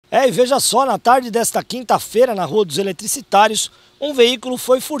E veja só, na tarde desta quinta-feira, na Rua dos Eletricitários, um veículo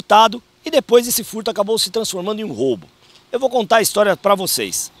foi furtado e depois esse furto acabou se transformando em um roubo. Eu vou contar a história para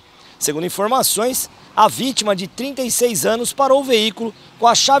vocês. Segundo informações, a vítima de 36 anos parou o veículo com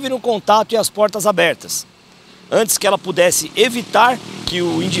a chave no contato e as portas abertas. Antes que ela pudesse evitar que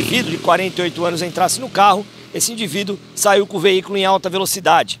o indivíduo de 48 anos entrasse no carro, esse indivíduo saiu com o veículo em alta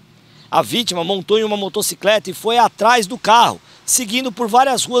velocidade. A vítima montou em uma motocicleta e foi atrás do carro, seguindo por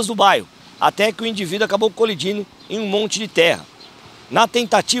várias ruas do bairro, até que o indivíduo acabou colidindo em um monte de terra. Na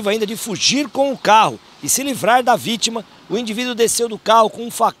tentativa ainda de fugir com o carro e se livrar da vítima, o indivíduo desceu do carro com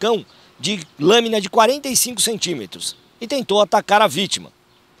um facão de lâmina de 45 centímetros e tentou atacar a vítima.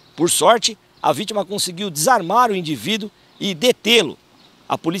 Por sorte, a vítima conseguiu desarmar o indivíduo e detê-lo.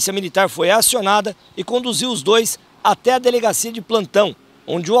 A polícia militar foi acionada e conduziu os dois até a delegacia de plantão,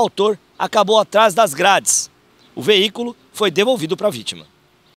 onde o autor acabou atrás das grades. O veículo foi devolvido para a vítima.